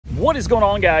What is going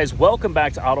on, guys? Welcome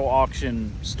back to Auto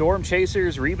Auction Storm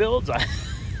Chasers Rebuilds.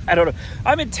 I don't know.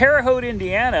 I'm in Terre Haute,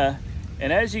 Indiana,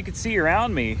 and as you can see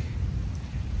around me,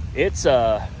 it's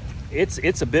a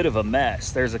bit of a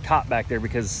mess. There's a cop back there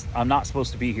because I'm not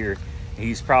supposed to be here.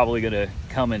 He's probably gonna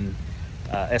come and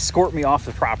escort me off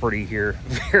the property here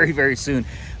very, very soon.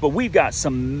 But we've got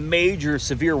some major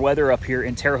severe weather up here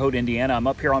in Terre Haute, Indiana. I'm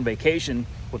up here on vacation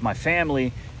with my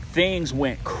family. Things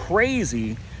went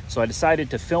crazy. So I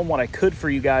decided to film what I could for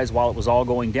you guys while it was all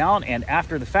going down and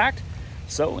after the fact.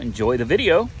 So enjoy the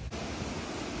video.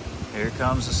 Here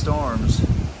comes the storms.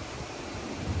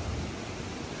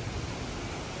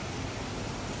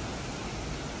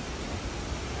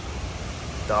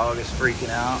 Dog is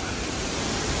freaking out.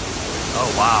 Oh,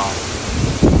 wow.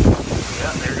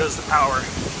 Yeah, there goes the power.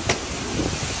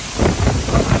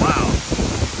 Wow.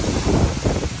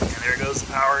 And there goes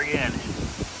the power again.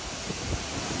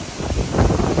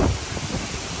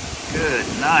 Good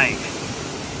night.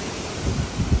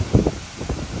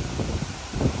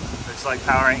 Looks like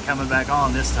power ain't coming back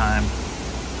on this time.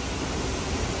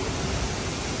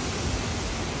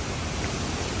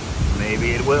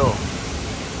 Maybe it will.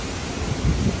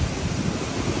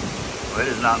 Well, it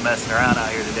is not messing around out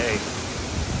here today.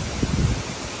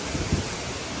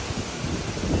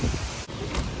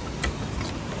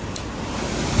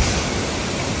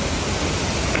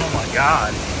 Oh my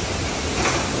God.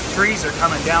 Trees are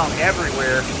coming down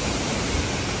everywhere.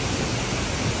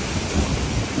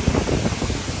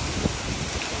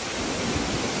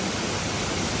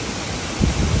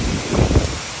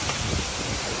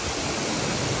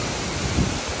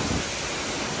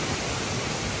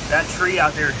 That tree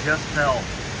out there just fell.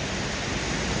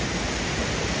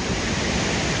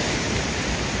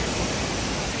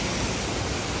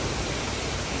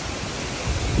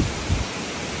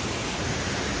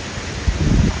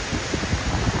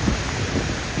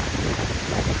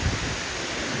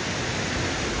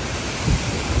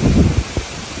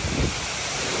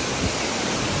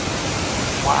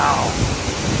 Wow.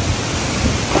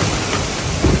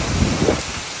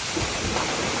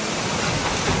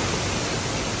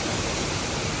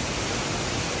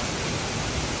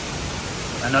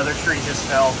 Another tree just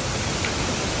fell.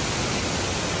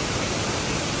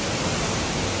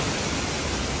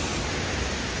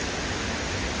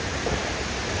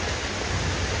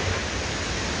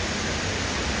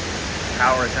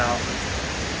 Power is out.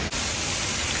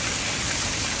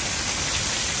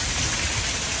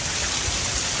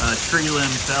 A tree limb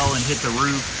fell and hit the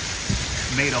roof,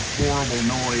 made a horrible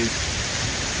noise.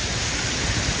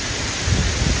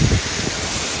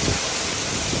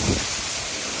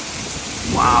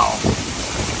 Wow.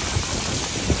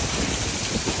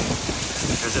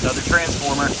 There's another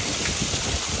transformer.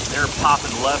 They're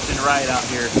popping left and right out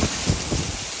here.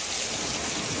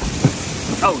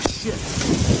 Oh shit.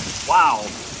 Wow.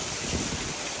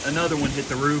 Another one hit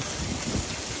the roof.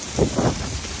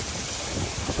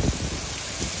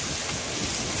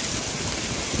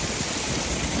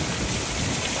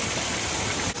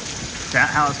 That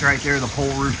house right there, the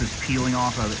whole roof is peeling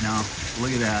off of it now.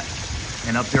 Look at that.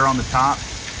 And up there on the top,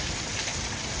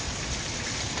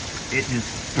 it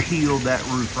just peeled that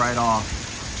roof right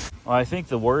off. Well, I think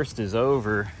the worst is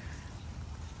over.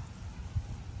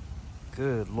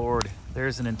 Good Lord.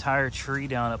 There's an entire tree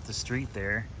down up the street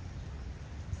there.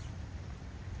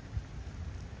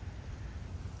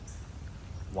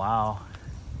 Wow.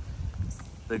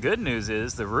 The good news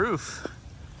is the roof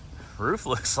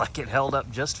looks like it held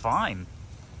up just fine.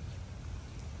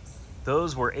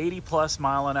 Those were 80+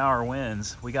 mile-an-hour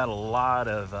winds. We got a lot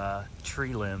of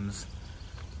tree limbs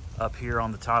up here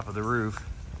on the top of the roof.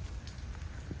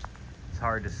 It's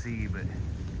hard to see, but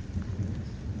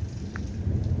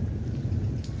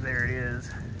there it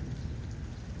is.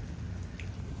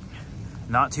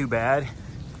 Not too bad,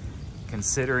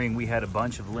 considering we had a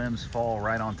bunch of limbs fall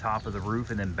right on top of the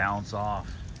roof and then bounce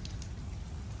off.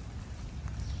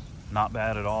 Not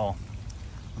bad at all.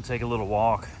 I'll take a little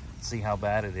walk, see how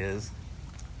bad it is.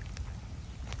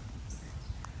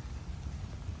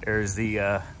 There's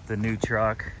the new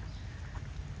truck.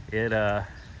 It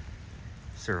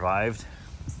survived.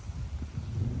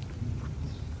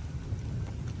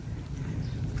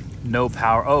 No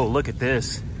power. Oh, look at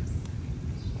this.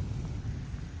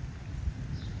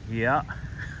 Yeah.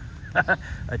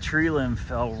 A tree limb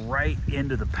fell right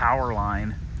into the power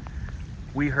line.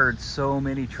 We heard so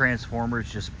many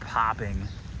transformers just popping.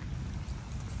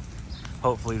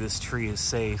 Hopefully this tree is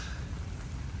safe.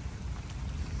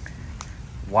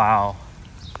 Wow.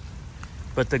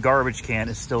 But the garbage can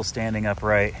is still standing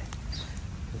upright.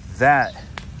 That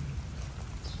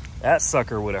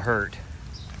sucker would have hurt.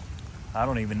 I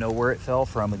don't even know where it fell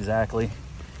from exactly.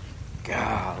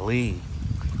 Golly.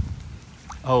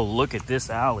 Oh, look at this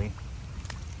alley.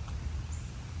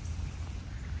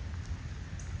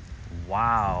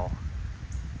 Wow.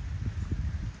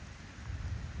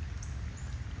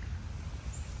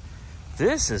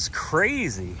 This is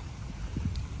crazy.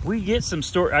 We get some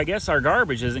store. I guess our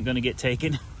garbage isn't going to get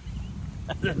taken.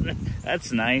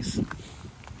 That's nice.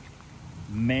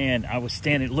 Man, I was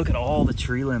standing. Look at all the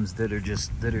tree limbs that are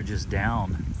just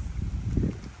down.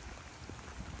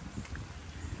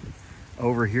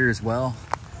 Over here as well.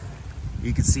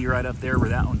 You can see right up there where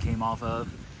that one came off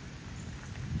of.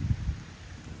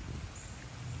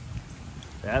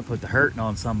 That put the hurting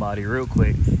on somebody real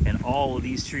quick. And all of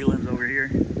these tree limbs over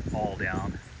here, all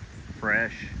down,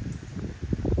 fresh.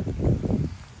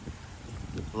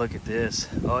 Look at this.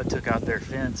 Oh, it took out their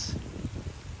fence.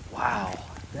 Wow,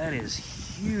 that is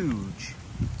huge.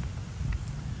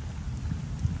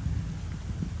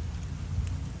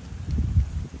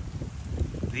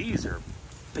 These are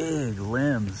big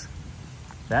limbs.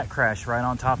 That crashed right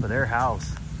on top of their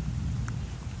house.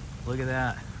 Look at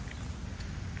that.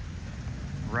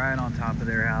 Right on top of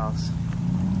their house.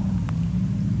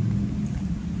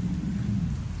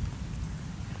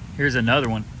 Here's another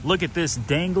one. Look at this,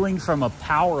 dangling from a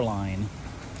power line.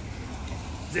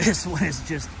 This one is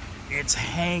just, it's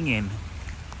hanging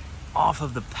off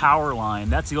of the power line.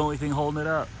 That's the only thing holding it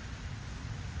up.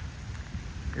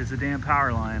 Is the damn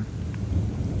power line.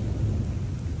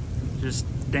 Just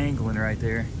dangling right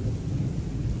there.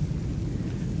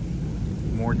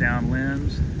 More down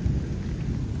limbs.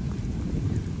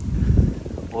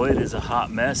 Boy, it is a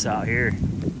hot mess out here.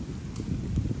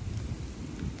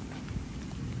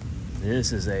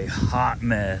 This is a hot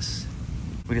mess.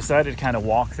 We decided to kind of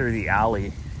walk through the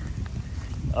alley.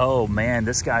 Oh man,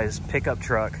 this guy's pickup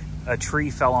truck. A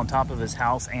tree fell on top of his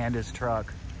house and his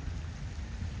truck.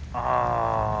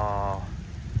 Oh,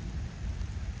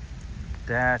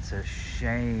 that's a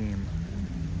shame.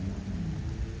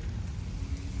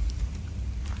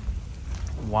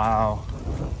 Wow.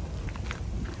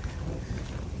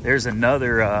 There's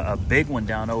another, a big one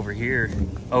down over here.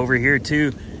 Over here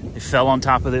too. It fell on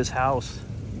top of this house.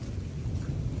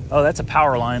 Oh, that's a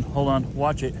power line. Hold on,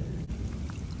 watch it.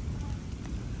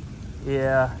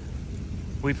 Yeah,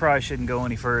 we probably shouldn't go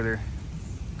any further.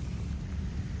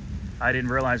 I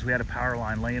didn't realize we had a power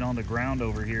line laying on the ground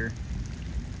over here.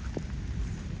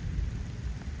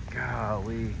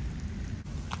 Golly.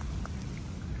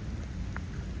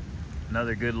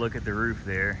 Another good look at the roof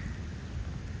there.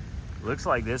 Looks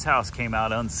like this house came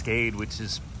out unscathed, which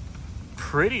is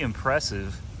pretty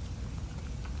impressive.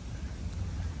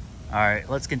 All right,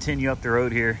 let's continue up the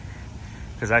road here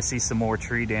because I see some more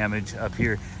tree damage up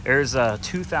here. There's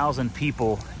 2,000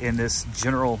 people in this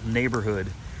general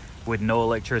neighborhood with no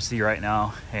electricity right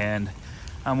now, and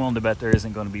I'm willing to bet there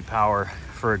isn't going to be power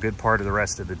for a good part of the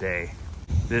rest of the day.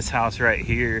 This house right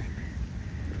here,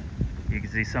 you can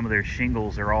see some of their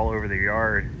shingles are all over their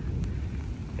yard,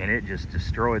 and it just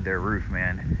destroyed their roof,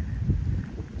 man.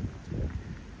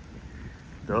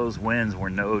 Those winds were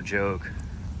no joke.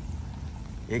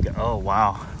 Oh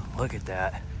wow, look at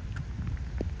that.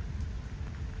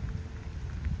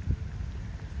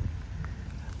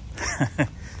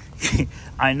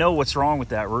 I know what's wrong with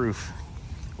that roof.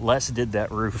 Les did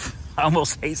that roof. I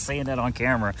almost hate saying that on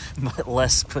camera, but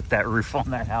Les put that roof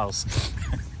on that house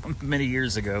many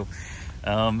years ago.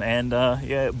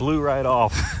 Yeah, it blew right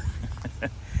off.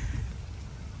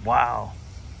 Wow.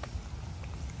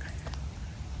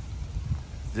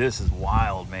 This is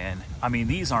wild, man. I mean,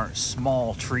 these aren't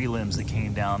small tree limbs that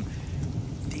came down.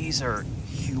 These are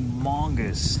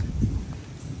humongous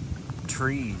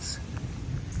trees.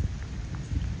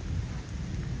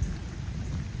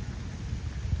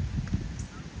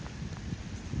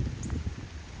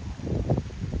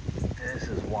 This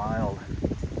is wild.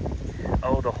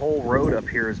 Oh, the whole road up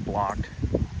here is blocked.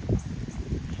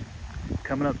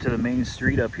 Coming up to the main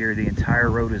street up here, the entire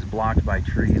road is blocked by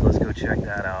trees. Let's go check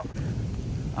that out.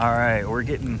 All right, we're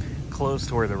getting close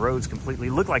to where the road's completely,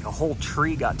 looked like a whole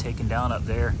tree got taken down up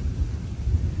there.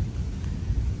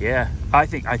 Yeah, I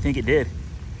think it did.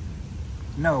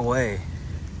 No way.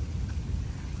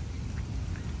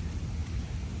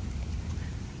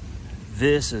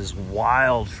 This is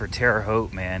wild for Terre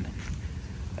Haute, man.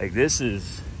 Like this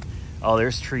is, oh,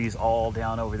 there's trees all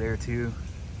down over there too.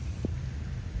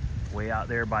 Way out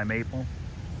there by Maple.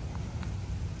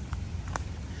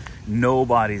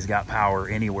 Nobody's got power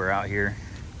anywhere out here.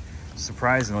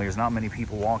 Surprisingly, there's not many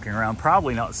people walking around.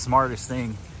 Probably not the smartest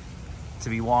thing to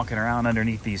be walking around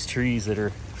underneath these trees that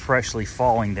are freshly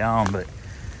falling down, but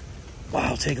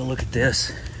wow, take a look at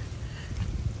this.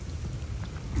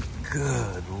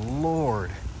 Good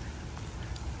Lord.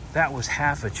 That was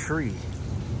half a tree.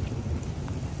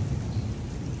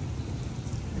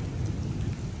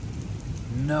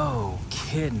 No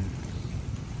kidding.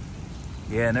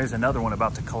 Yeah, and there's another one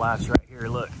about to collapse right here.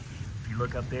 Look, if you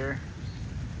look up there,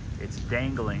 it's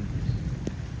dangling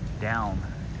down.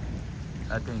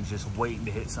 That thing's just waiting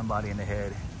to hit somebody in the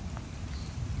head.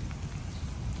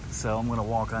 So I'm gonna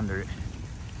walk under it.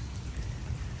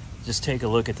 Just take a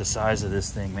look at the size of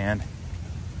this thing, man.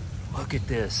 Look at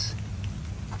this.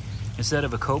 Instead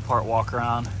of a Copart walk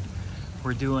around,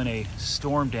 we're doing a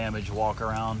storm damage walk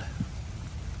around.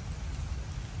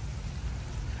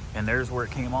 And there's where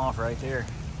it came off right there.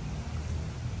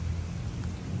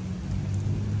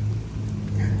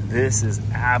 This is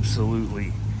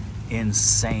absolutely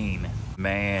insane,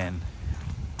 man.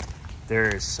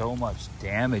 There is so much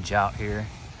damage out here.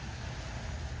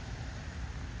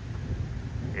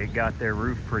 It got their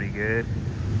roof pretty good.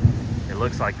 It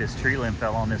looks like this tree limb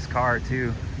fell on this car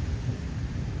too.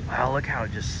 Wow, look how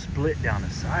it just split down the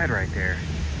side right there.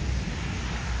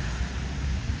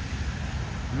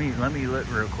 Let me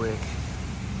look real quick.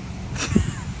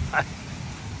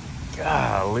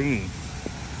 Golly.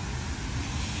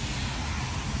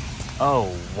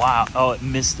 Oh, wow. Oh, it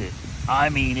missed it. I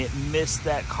mean, it missed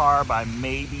that car by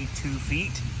maybe 2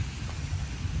 feet.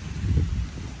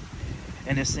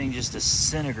 And this thing just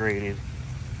disintegrated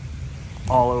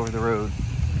all over the road.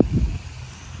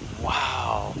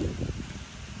 Wow.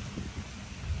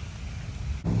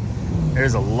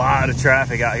 There's a lot of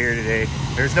traffic out here today.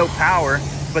 There's no power,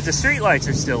 but the street lights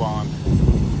are still on.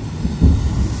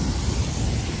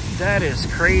 That is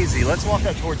crazy. Let's walk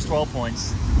up towards 12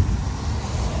 Points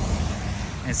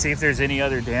and see if there's any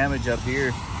other damage up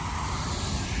here.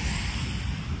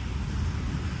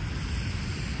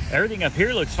 Everything up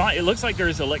here looks fine. It looks like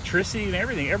there's electricity and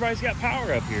everything. Everybody's got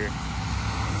power up here.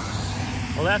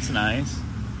 Well, that's nice.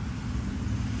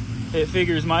 It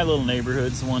figures my little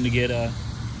neighborhood's the one to get the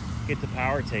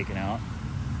power taken out.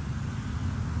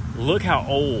 Look how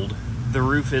old the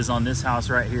roof is on this house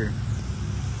right here.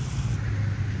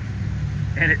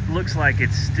 And it looks like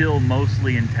it's still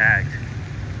mostly intact.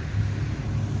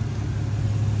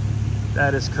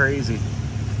 That is crazy.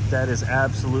 That is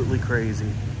absolutely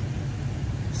crazy.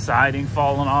 Siding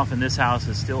falling off and this house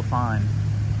is still fine.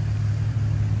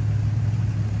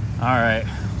 All right,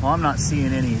 well, I'm not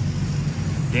seeing any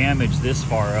damage this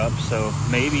far up, so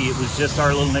maybe it was just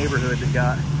our little neighborhood that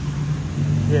got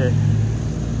hit.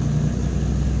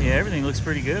 Yeah, everything looks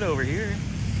pretty good over here.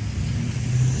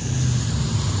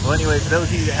 Well, anyway, for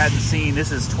those of you that hadn't seen,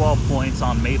 this is 12 Points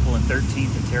on Maple and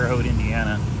 13th in Terre Haute,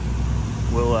 Indiana.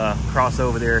 We'll cross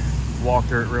over there, walk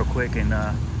through it real quick, and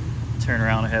turn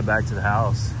around and head back to the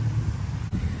house.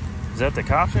 Is that the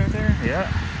cops right there? Yeah.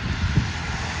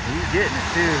 He's getting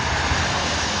it too.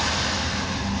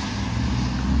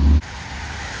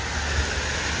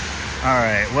 All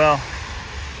right, well,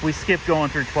 we skipped going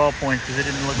through 12 Points because it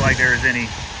didn't look like there was any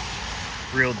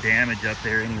real damage up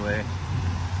there anyway.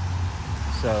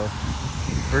 So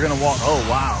we're gonna walk. Oh,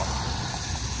 wow.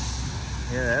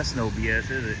 Yeah, that's no BS,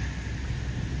 is it?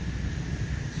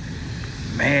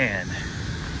 Man,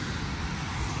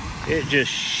 it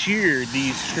just sheared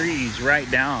these trees right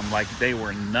down like they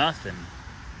were nothing.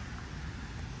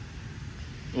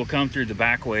 We'll come through the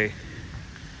back way,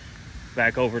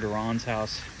 back over to Ron's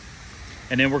house.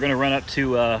 And then we're gonna run up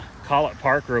to Collett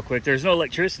Park real quick. There's no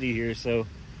electricity here, so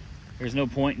there's no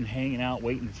point in hanging out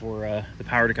waiting for the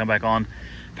power to come back on.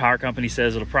 Power company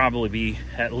says it'll probably be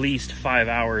at least 5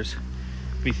 hours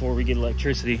before we get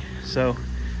electricity. So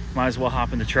might as well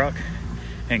hop in the truck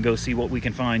and go see what we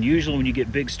can find. Usually when you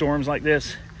get big storms like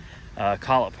this,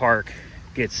 Collett Park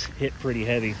gets hit pretty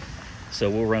heavy. So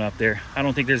we'll run up there. I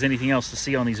don't think there's anything else to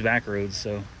see on these back roads,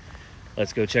 so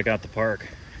let's go check out the park.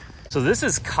 So this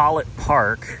is Collett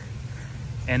Park,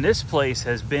 and this place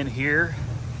has been here.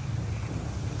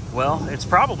 Well, it's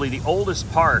probably the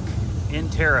oldest park in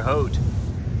Terre Haute.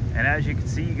 And as you can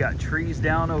see, you got trees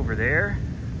down over there.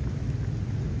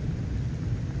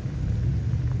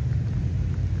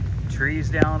 Trees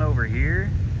down over here.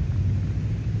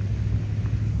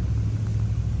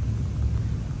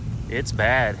 It's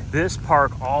bad. This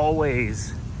park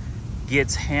always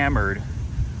gets hammered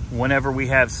whenever we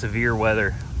have severe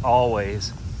weather,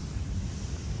 always.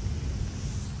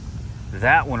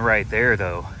 That one right there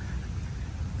though,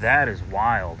 that is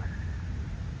wild.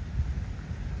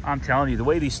 I'm telling you, the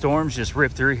way these storms just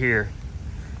ripped through here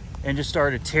and just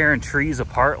started tearing trees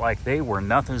apart like they were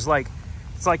nothing. It's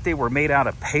like they were made out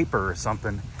of paper or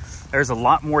something. There's a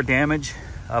lot more damage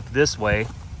up this way.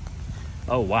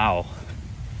 Oh wow,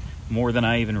 more than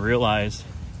I even realized.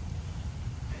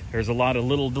 There's a lot of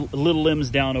little limbs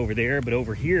down over there, but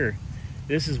over here,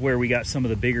 this is where we got some of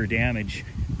the bigger damage.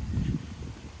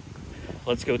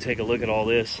 Let's go take a look at all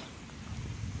this.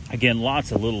 Again,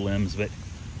 lots of little limbs, but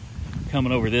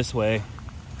coming over this way,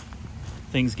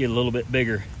 things get a little bit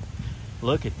bigger.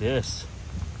 Look at this.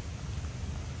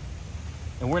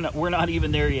 And we're not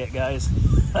even there yet, guys.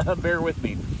 Bear with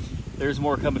me. There's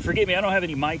more coming. Forgive me, I don't have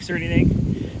any mics or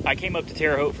anything. I came up to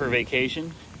Terre Haute for a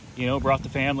vacation. You know, brought the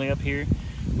family up here.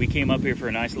 We came up here for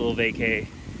a nice little vacay.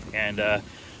 And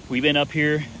we've been up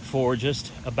here for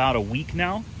just about a week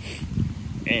now.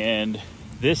 And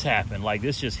this happened. Like,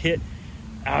 this just hit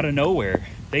out of nowhere.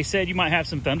 They said you might have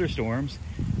some thunderstorms.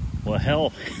 Well,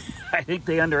 hell, I think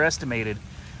they underestimated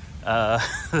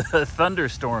the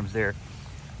thunderstorms there.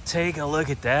 Take a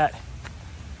look at that.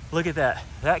 Look at that.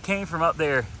 That came from up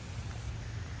there.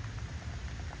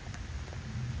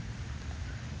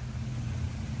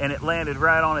 And it landed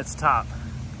right on its top.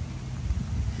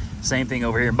 Same thing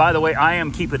over here. And by the way, I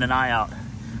am keeping an eye out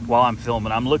while I'm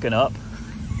filming. I'm looking up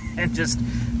and just,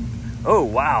 oh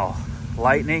wow,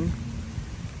 lightning.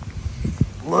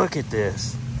 Look at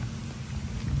this.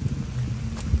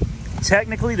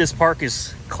 Technically, this park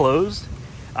is closed.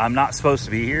 I'm not supposed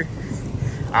to be here.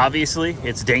 Obviously,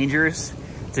 it's dangerous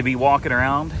to be walking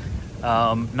around.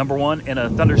 Number one, in a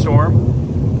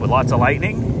thunderstorm with lots of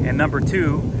lightning. And number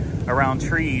two, around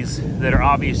trees that are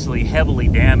obviously heavily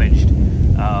damaged.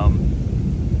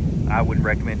 I wouldn't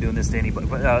recommend doing this to anybody.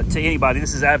 But to anybody,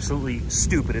 this is absolutely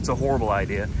stupid. It's a horrible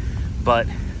idea. But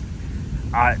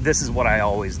this is what I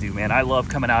always do, man. I love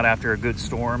coming out after a good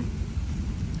storm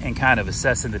and kind of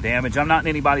assessing the damage. I'm not in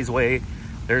anybody's way.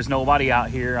 There's nobody out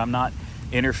here. I'm not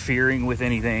interfering with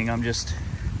anything. I'm just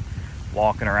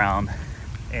walking around.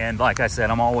 And like I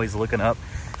said, I'm always looking up.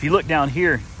 If you look down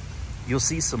here, you'll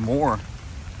see some more.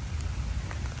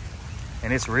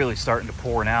 And it's really starting to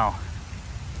pour now.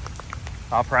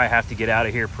 I'll probably have to get out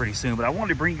of here pretty soon, but I wanted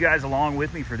to bring you guys along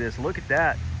with me for this. Look at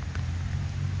that.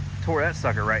 Tore that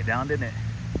sucker right down, didn't it?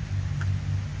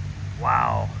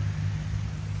 Wow.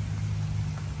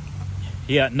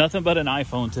 Yeah, nothing but an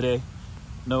iPhone today.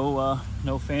 No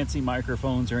fancy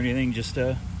microphones or anything, just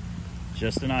an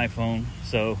iPhone.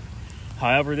 So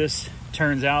however this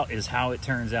turns out is how it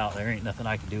turns out. There ain't nothing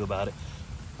I can do about it.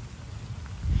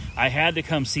 I had to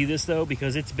come see this though,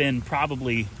 because it's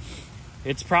probably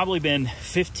been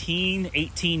 15,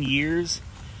 18 years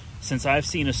since I've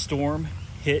seen a storm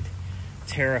hit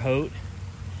Terre Haute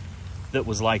that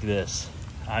was like this.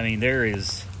 I mean,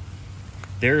 there's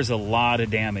a lot of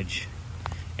damage.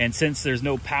 And since there's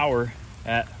no power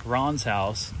at Ron's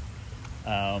house,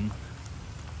 there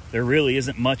really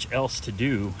isn't much else to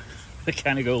do to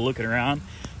kind of go looking around,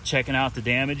 checking out the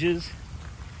damages.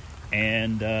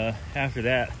 And after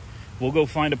that, we'll go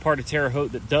find a part of Terre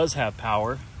Haute that does have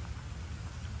power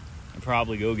and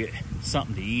probably go get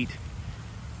something to eat.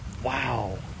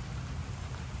 Wow.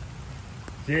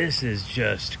 This is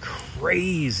just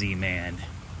crazy, man.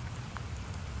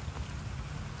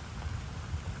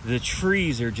 The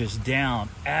trees are just down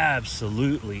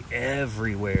absolutely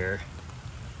everywhere.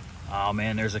 Oh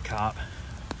man, there's a cop.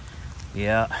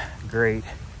 Yeah, great.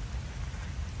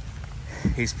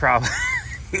 He's probably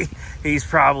he's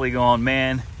probably going,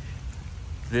 man,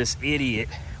 this idiot,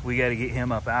 we got to get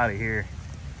him up out of here.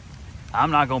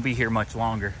 I'm not going to be here much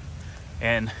longer.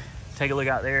 And take a look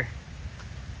out there.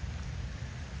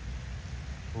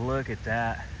 Look at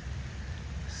that.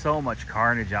 So much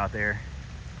carnage out there.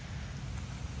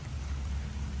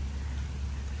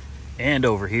 And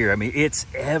over here, I mean, it's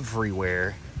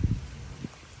everywhere.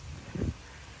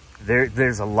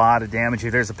 There's a lot of damage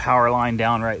here. There's a power line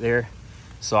down right there.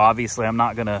 So obviously I'm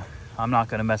not gonna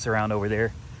mess around over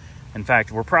there. In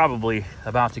fact, we're probably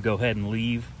about to go ahead and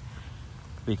leave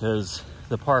because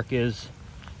the park is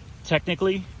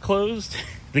technically closed.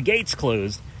 The gate's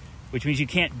closed, which means you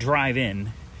can't drive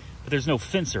in, but there's no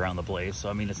fence around the place. So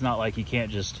I mean, it's not like you can't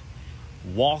just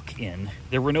walk in.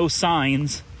 There were no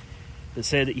signs that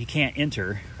said that you can't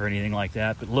enter or anything like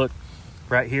that. But look,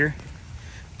 right here,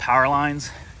 power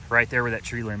lines right there where that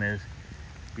tree limb is.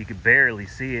 You could barely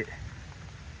see it.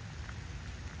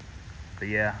 But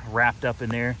yeah, wrapped up in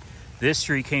there. This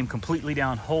tree came completely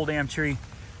down, whole damn tree.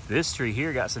 This tree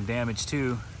here got some damage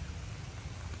too.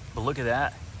 But look at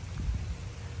that.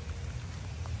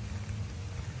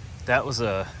 That was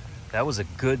a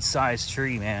good sized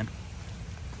tree, man.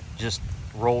 Just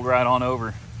rolled right on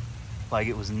over like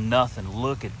it was nothing.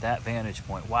 Look at that vantage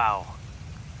point. Wow.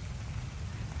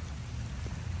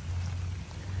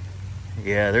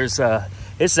 Yeah,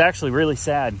 it's actually really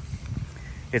sad.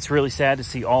 It's really sad to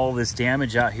see all this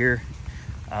damage out here.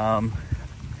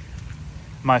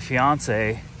 My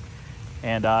fiance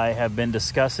and I have been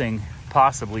discussing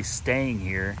possibly staying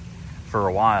here for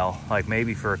a while, like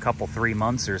maybe for a couple, 3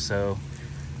 months or so.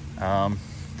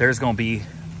 There's gonna be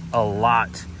a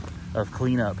lot of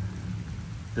cleanup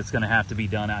that's gonna have to be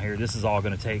done out here. This is all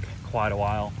gonna take quite a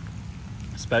while,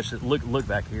 especially, look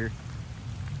back here.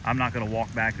 I'm not gonna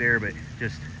walk back there, but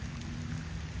just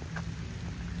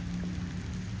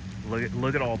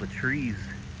look at all the trees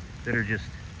that are just,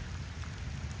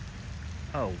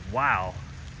 oh wow.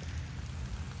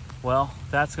 Well,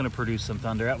 that's gonna produce some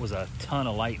thunder. That was a ton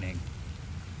of lightning.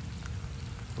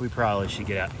 We probably should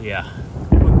get out. Yeah.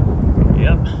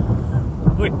 Yep.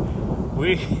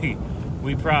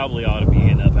 We probably ought to be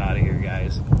getting up out of here,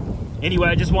 guys. Anyway,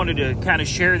 I just wanted to kind of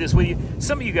share this with you.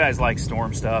 Some of you guys like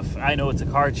storm stuff. I know it's a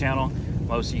car channel.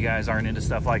 Most of you guys aren't into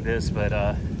stuff like this, but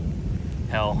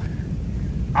hell,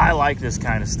 I like this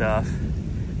kind of stuff.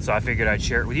 So I figured I'd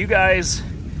share it with you guys.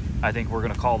 I think we're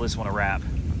gonna call this one a wrap.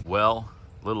 Well,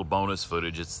 little bonus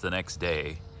footage. It's the next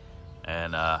day,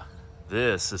 and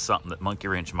this is something that Monkey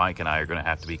Wrench Mike and I are gonna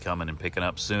have to be coming and picking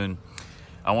up soon.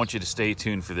 I want you to stay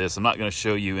tuned for this. I'm not gonna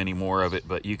show you any more of it,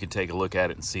 but you can take a look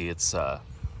at it and see it's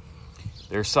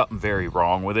there's something very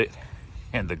wrong with it,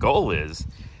 and the goal is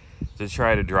to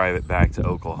try to drive it back to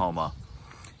Oklahoma.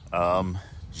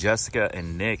 Jessica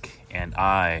and Nick and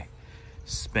I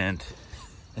spent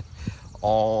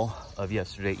all of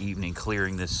yesterday evening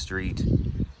clearing this street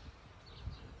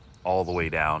all the way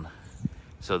down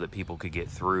so that people could get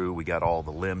through. We got all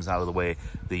the limbs out of the way.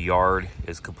 The yard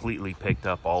is completely picked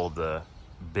up, all of the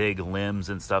big limbs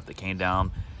and stuff that came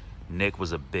down. Nick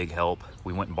was a big help.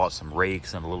 We went and bought some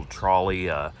rakes and a little trolley,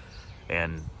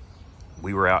 and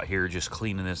we were out here just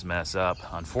cleaning this mess up.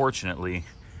 Unfortunately,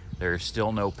 there's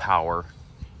still no power,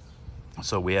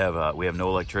 so we have no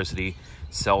electricity.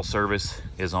 Cell service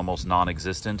is almost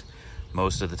non-existent.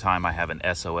 Most of the time I have an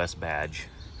SOS badge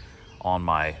on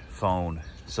my phone,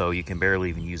 so you can barely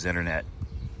even use internet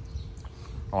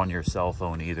on your cell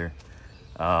phone either.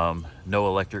 No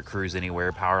electric crews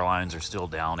anywhere. Power lines are still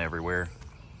down everywhere.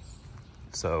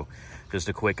 So just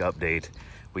a quick update.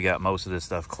 We got most of this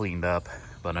stuff cleaned up,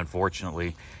 but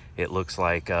unfortunately it looks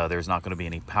like there's not going to be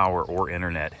any power or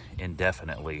internet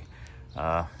indefinitely.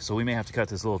 So we may have to cut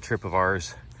this little trip of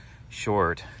ours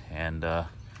short and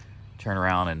turn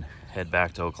around and head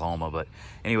back to Oklahoma. But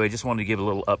anyway, just wanted to give a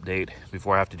little update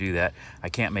before I have to do that. I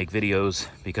can't make videos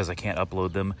because I can't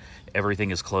upload them.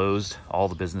 Everything is closed. All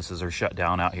the businesses are shut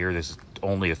down out here. There's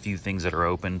only a few things that are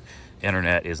open.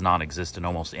 Internet is non-existent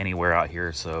almost anywhere out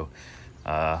here. So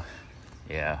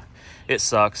yeah, it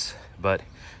sucks, but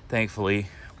thankfully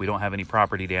we don't have any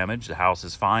property damage. The house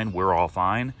is fine. We're all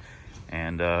fine.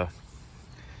 And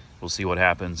we'll see what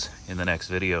happens in the next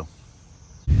video.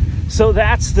 So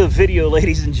that's the video,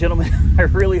 ladies and gentlemen. I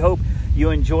really hope you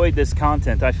enjoyed this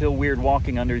content. I feel weird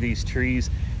walking under these trees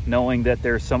knowing that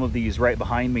there's some of these right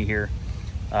behind me here,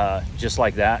 just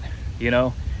like that. You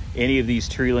know, any of these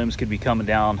tree limbs could be coming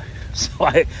down. So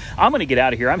I'm gonna get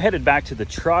out of here. I'm headed back to the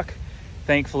truck.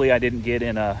 Thankfully I didn't get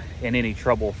in any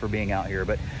trouble for being out here,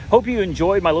 but hope you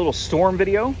enjoyed my little storm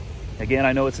video. Again,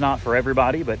 I know it's not for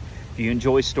everybody, but if you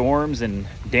enjoy storms and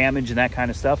damage and that kind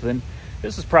of stuff, then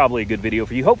this is probably a good video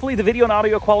for you. Hopefully the video and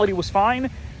audio quality was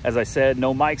fine. As I said,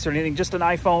 no mics or anything, just an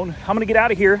iPhone. I'm gonna get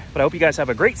out of here, but I hope you guys have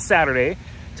a great Saturday.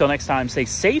 Till next time, stay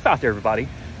safe out there, everybody.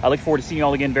 I look forward to seeing you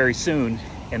all again very soon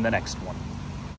in the next one.